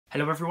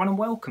Hello everyone and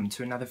welcome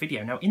to another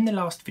video. Now in the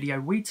last video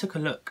we took a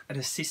look at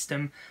a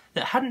system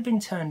that hadn't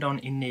been turned on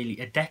in nearly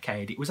a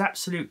decade. It was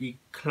absolutely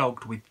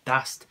clogged with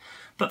dust,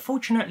 but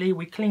fortunately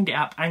we cleaned it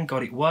up and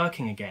got it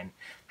working again.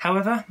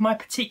 However, my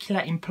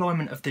particular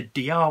employment of the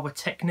Diawa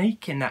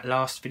technique in that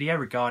last video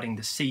regarding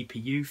the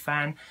CPU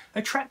fan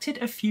attracted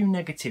a few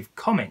negative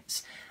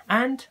comments,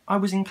 and I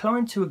was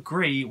inclined to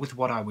agree with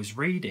what I was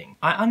reading.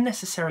 I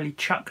unnecessarily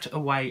chucked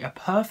away a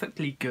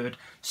perfectly good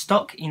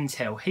stock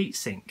Intel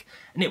heatsink,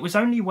 and it was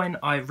only when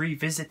I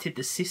revisited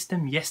the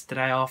system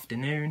yesterday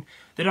afternoon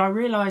that I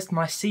realised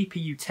my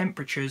CPU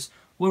temperatures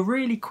were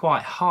really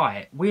quite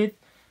high with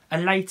a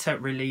later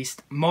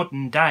released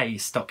modern day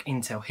stock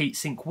Intel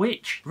heatsink,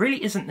 which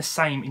really isn't the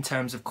same in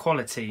terms of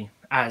quality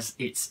as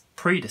its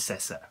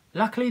predecessor.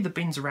 Luckily the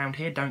bins around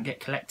here don't get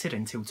collected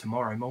until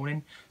tomorrow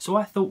morning, so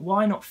I thought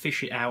why not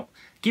fish it out,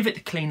 give it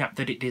the cleanup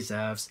that it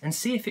deserves, and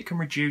see if it can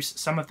reduce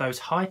some of those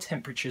high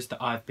temperatures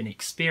that I've been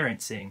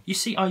experiencing. You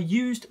see, I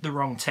used the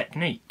wrong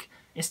technique.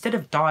 Instead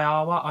of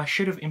Diawa, I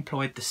should have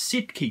employed the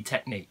Heatsink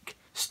technique.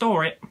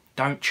 Store it,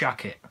 don't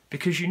chuck it,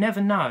 because you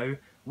never know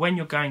when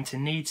you're going to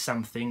need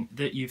something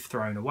that you've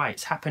thrown away.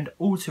 It's happened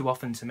all too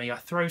often to me. I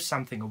throw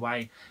something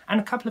away and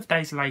a couple of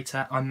days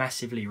later I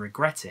massively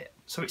regret it.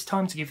 So it's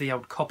time to give the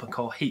old copper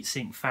core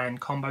heatsink fan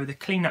combo the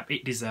cleanup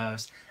it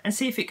deserves and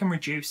see if it can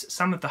reduce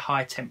some of the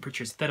high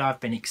temperatures that I've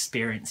been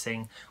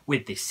experiencing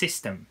with this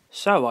system.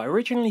 So I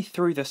originally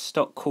threw the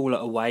stock cooler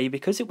away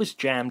because it was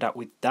jammed up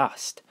with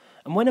dust,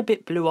 and when a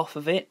bit blew off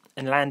of it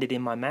and landed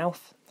in my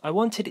mouth, I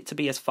wanted it to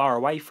be as far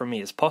away from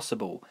me as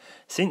possible.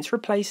 Since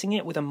replacing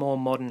it with a more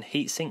modern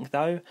heatsink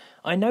though,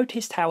 I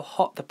noticed how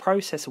hot the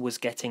processor was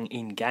getting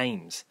in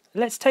games.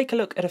 Let's take a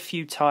look at a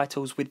few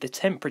titles with the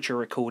temperature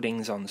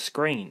recordings on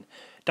screen.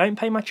 Don't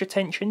pay much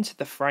attention to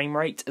the frame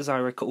rate as I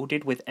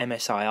recorded with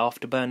MSI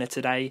Afterburner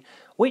today,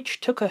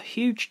 which took a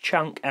huge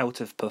chunk out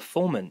of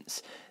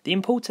performance. The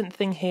important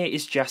thing here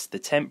is just the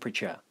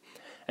temperature.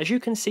 As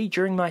you can see,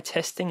 during my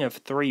testing of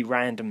 3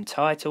 random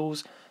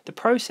titles, the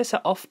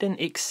processor often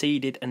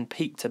exceeded and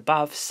peaked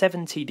above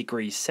 70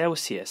 degrees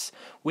Celsius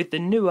with the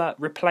newer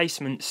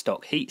replacement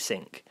stock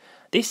heatsink.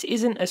 This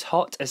isn't as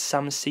hot as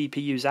some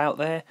CPUs out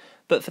there,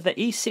 but for the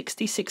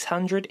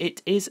E6600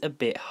 it is a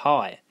bit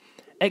high.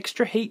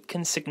 Extra heat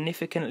can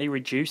significantly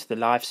reduce the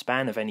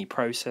lifespan of any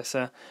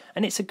processor,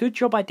 and it's a good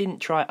job I didn't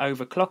try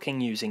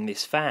overclocking using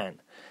this fan.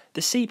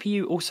 The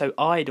CPU also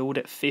idled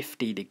at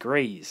 50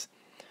 degrees.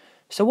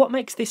 So what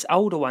makes this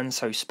older one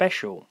so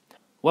special?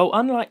 Well,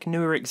 unlike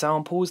newer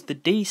examples, the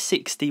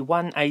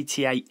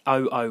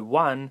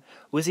D6018800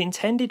 was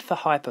intended for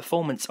high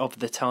performance of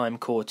the time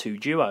Core 2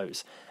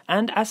 Duos,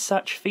 and as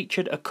such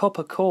featured a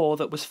copper core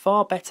that was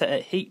far better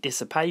at heat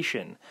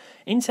dissipation.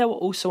 Intel were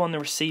also on the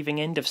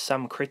receiving end of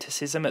some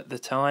criticism at the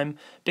time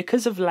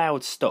because of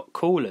loud stock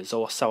coolers,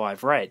 or so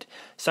I've read,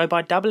 so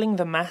by doubling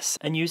the mass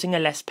and using a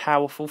less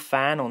powerful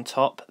fan on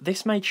top,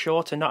 this made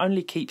sure to not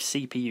only keep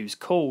CPUs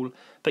cool,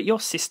 but your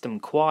system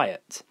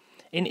quiet.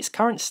 In its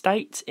current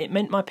state, it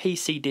meant my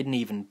PC didn't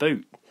even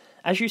boot,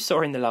 as you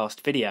saw in the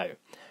last video.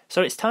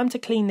 So it's time to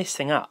clean this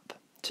thing up.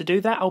 To do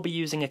that, I'll be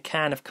using a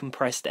can of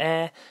compressed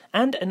air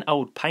and an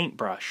old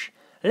paintbrush.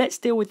 Let's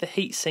deal with the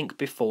heatsink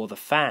before the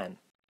fan.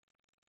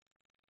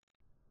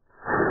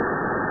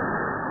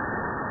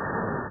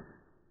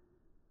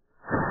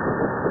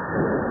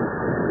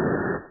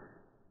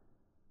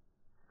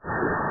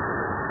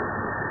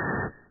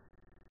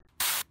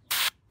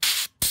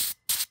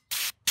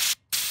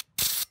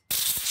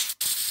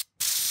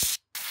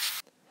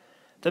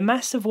 The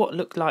mass of what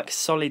looked like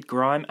solid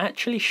grime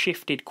actually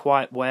shifted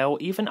quite well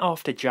even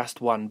after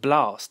just one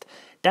blast.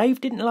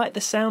 Dave didn't like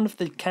the sound of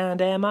the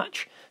canned air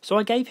much, so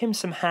I gave him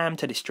some ham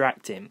to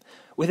distract him.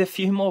 With a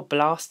few more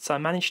blasts I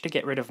managed to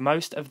get rid of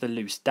most of the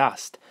loose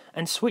dust,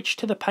 and switched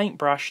to the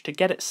paintbrush to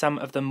get at some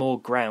of the more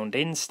ground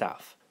in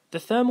stuff. The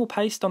thermal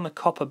paste on the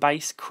copper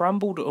base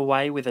crumbled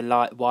away with a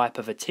light wipe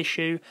of a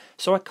tissue,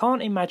 so I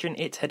can't imagine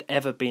it had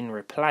ever been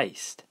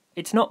replaced.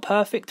 It's not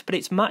perfect, but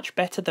it's much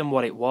better than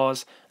what it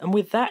was, and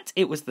with that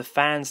it was the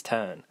fan's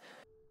turn.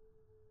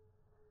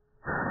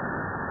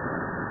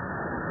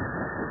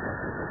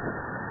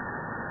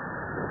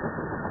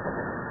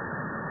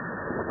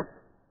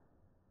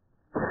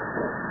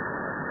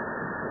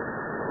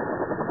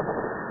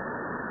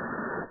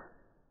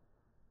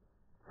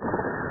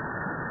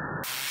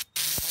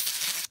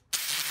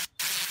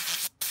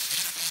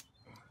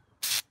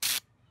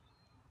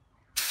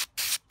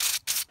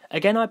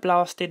 Again, I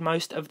blasted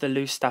most of the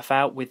loose stuff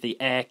out with the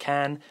air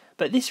can,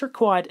 but this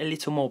required a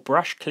little more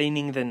brush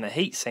cleaning than the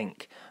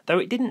heatsink, though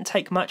it didn't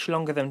take much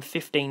longer than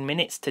 15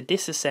 minutes to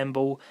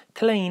disassemble,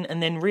 clean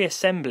and then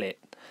reassemble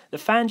it. The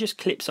fan just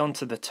clips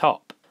onto the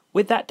top.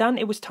 With that done,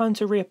 it was time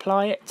to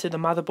reapply it to the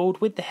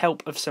motherboard with the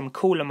help of some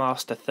Cooler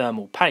Master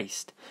thermal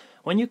paste.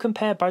 When you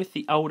compare both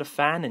the older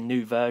fan and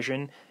new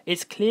version,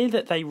 it's clear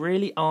that they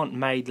really aren't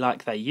made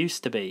like they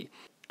used to be,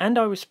 and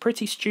I was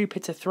pretty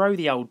stupid to throw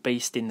the old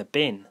beast in the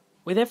bin.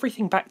 With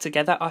everything back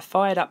together, I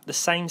fired up the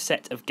same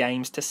set of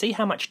games to see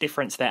how much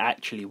difference there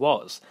actually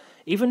was.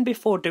 Even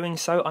before doing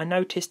so, I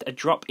noticed a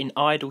drop in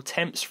idle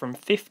temps from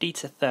 50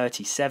 to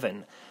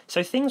 37,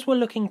 so things were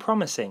looking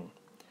promising.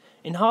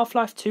 In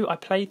Half-Life 2 I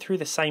played through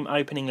the same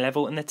opening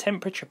level and the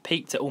temperature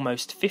peaked at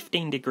almost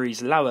 15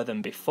 degrees lower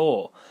than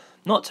before,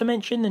 not to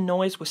mention the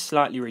noise was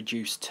slightly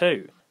reduced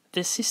too.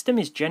 The system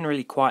is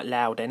generally quite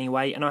loud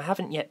anyway, and I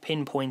haven't yet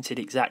pinpointed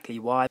exactly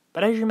why,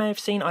 but as you may have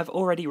seen I've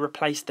already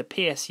replaced the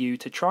PSU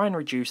to try and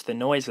reduce the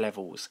noise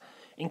levels.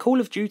 In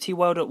Call of Duty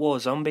World at War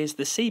Zombies,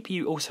 the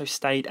CPU also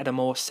stayed at a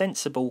more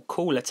sensible,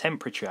 cooler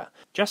temperature.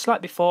 Just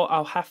like before,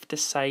 I'll have to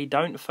say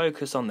don't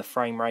focus on the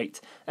frame rate,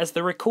 as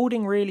the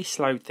recording really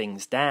slowed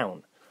things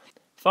down.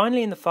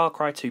 Finally, in the Far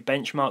Cry 2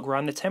 benchmark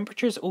run, the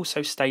temperatures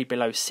also stayed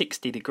below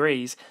 60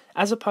 degrees,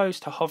 as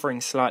opposed to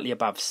hovering slightly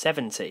above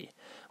 70.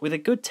 With a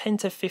good 10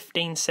 to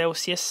 15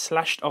 Celsius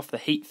slashed off the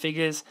heat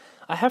figures,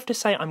 I have to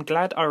say I'm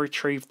glad I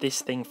retrieved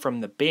this thing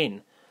from the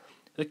bin.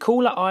 The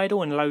cooler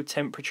idle and low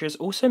temperatures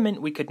also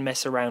meant we could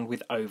mess around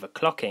with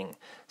overclocking,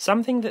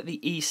 something that the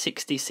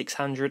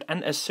E6600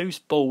 and Asus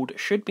board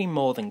should be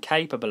more than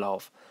capable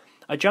of.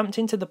 I jumped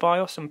into the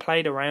BIOS and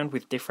played around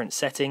with different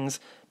settings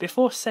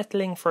before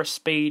settling for a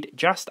speed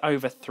just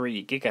over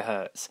 3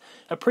 GHz,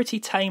 a pretty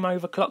tame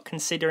overclock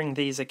considering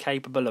these are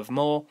capable of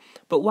more,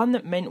 but one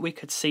that meant we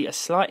could see a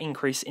slight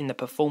increase in the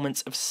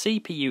performance of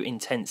CPU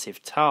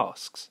intensive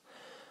tasks.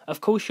 Of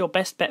course, your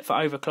best bet for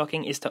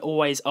overclocking is to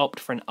always opt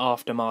for an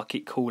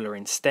aftermarket cooler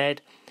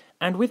instead,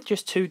 and with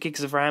just 2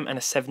 gigs of RAM and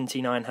a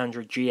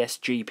 7900 GS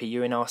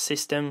GPU in our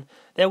system,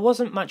 there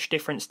wasn't much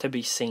difference to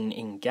be seen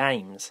in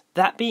games.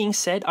 That being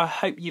said, I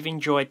hope you've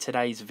enjoyed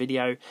today's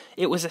video.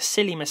 It was a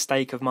silly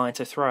mistake of mine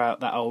to throw out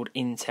that old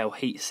Intel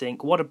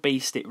heatsink. What a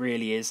beast it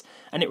really is,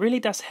 and it really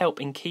does help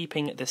in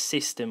keeping the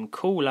system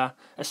cooler,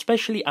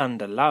 especially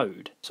under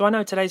load. So I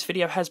know today's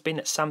video has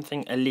been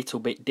something a little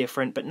bit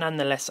different, but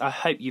nonetheless I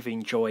hope you've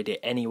enjoyed it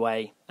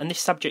anyway. And this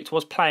subject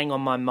was playing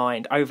on my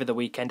mind over the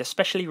weekend,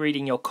 especially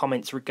reading your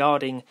comments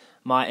regarding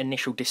my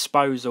initial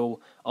disposal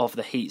of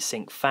the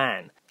heatsink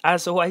fan.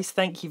 As always,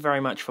 thank you very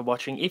much for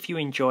watching. If you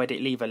enjoyed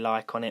it, leave a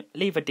like on it,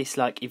 leave a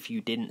dislike if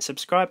you didn't,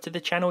 subscribe to the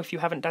channel if you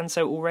haven't done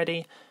so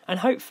already, and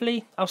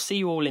hopefully I'll see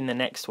you all in the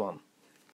next one.